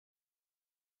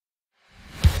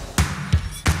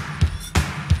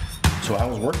So how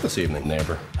was work this evening,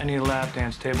 neighbor? I need a lap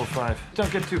dance, table 5.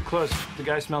 Don't get too close. The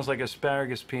guy smells like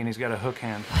asparagus pea and he's got a hook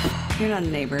hand. You're not a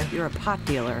neighbor, you're a pot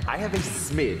dealer. I have a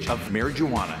smidge of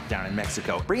marijuana down in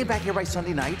Mexico. Bring it back here by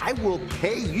Sunday night. I will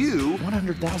pay you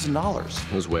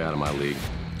 $100,000. It was way out of my league.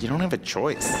 You don't have a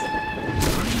choice.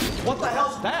 What the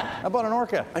hell's that? I bought an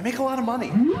orca. I make a lot of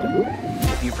money.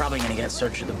 You're probably gonna get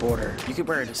searched at the border. You could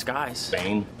wear a disguise.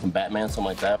 Bane from Batman, something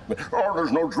like that. Oh,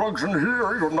 there's no drugs in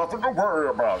here. You have nothing to worry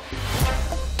about.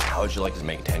 How would you like to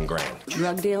make 10 grand?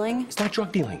 Drug dealing? It's not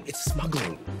drug dealing, it's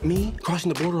smuggling. Me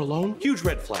crossing the border alone? Huge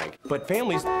red flag. But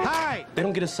families, hi, they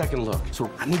don't get a second look. So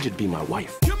I need you to be my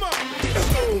wife. Come on!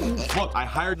 Look, I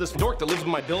hired this dork that lives in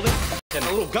my building and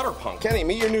a little gutter punk. Kenny,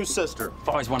 meet your new sister. I've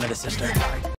always wanted a sister.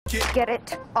 Get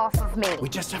it off of me. We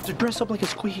just have to dress up like a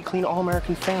squeaky clean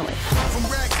all-American family.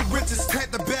 From rags to riches,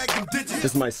 had the bag and ditches. This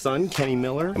is my son, Kenny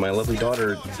Miller, and my lovely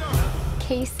daughter,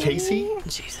 Casey? Casey.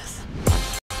 Jesus.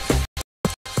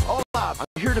 Hold up,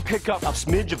 I'm here to pick up a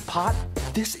smidge of pot.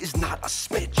 This is not a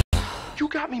smidge. You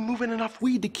got me moving enough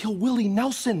weed to kill Willie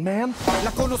Nelson, man. Is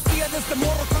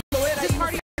this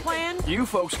part of your plan? You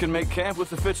folks can make camp with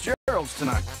the Fitzgeralds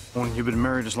tonight. When you've been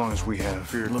married as long as we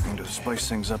have, you're looking to spice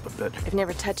things up a bit. I've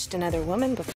never touched another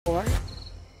woman before.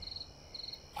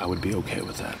 I would be okay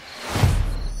with that.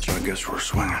 So I guess we're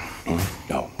swinging.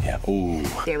 Oh, yeah. Ooh.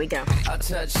 There we go. I'll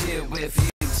touch you if you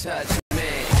touch me.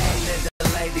 Hey,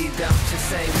 little lady, don't just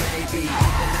say maybe.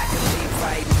 Then I can leave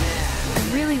right now.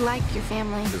 I really like your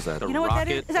family. Is that You know what that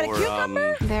is? Is that a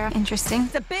cucumber? They're interesting.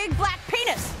 It's a big black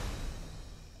penis.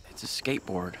 It's a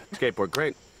skateboard. Skateboard,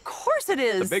 great. Of course it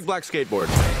is. The big black skateboard.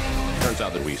 Turns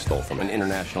out that we stole from an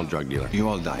international drug dealer. You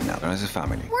all die now as a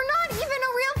family. We're not even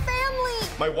a real family.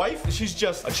 My wife, she's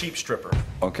just a cheap stripper.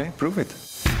 Okay, prove it.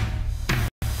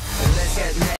 Let's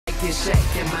get naked,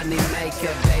 shake your money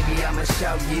maker, baby. I'ma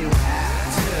show you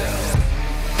how to.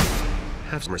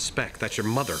 Have some respect. That's your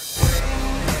mother.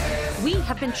 We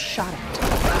have been shot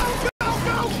at.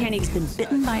 Kenny's been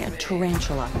bitten by a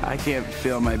tarantula. I can't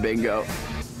feel my bingo.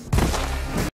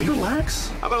 Relax.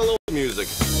 How about a little music?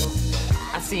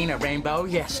 I seen a rainbow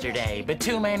yesterday, but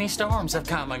too many storms have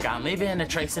come and gone, leaving a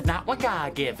trace of not what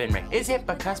God given me. Is it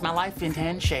because my life in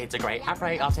 10 shades of gray? I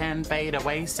pray all 10 fade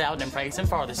away, seldom praising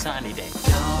for the sunny day.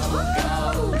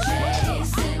 Don't go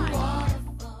chasing.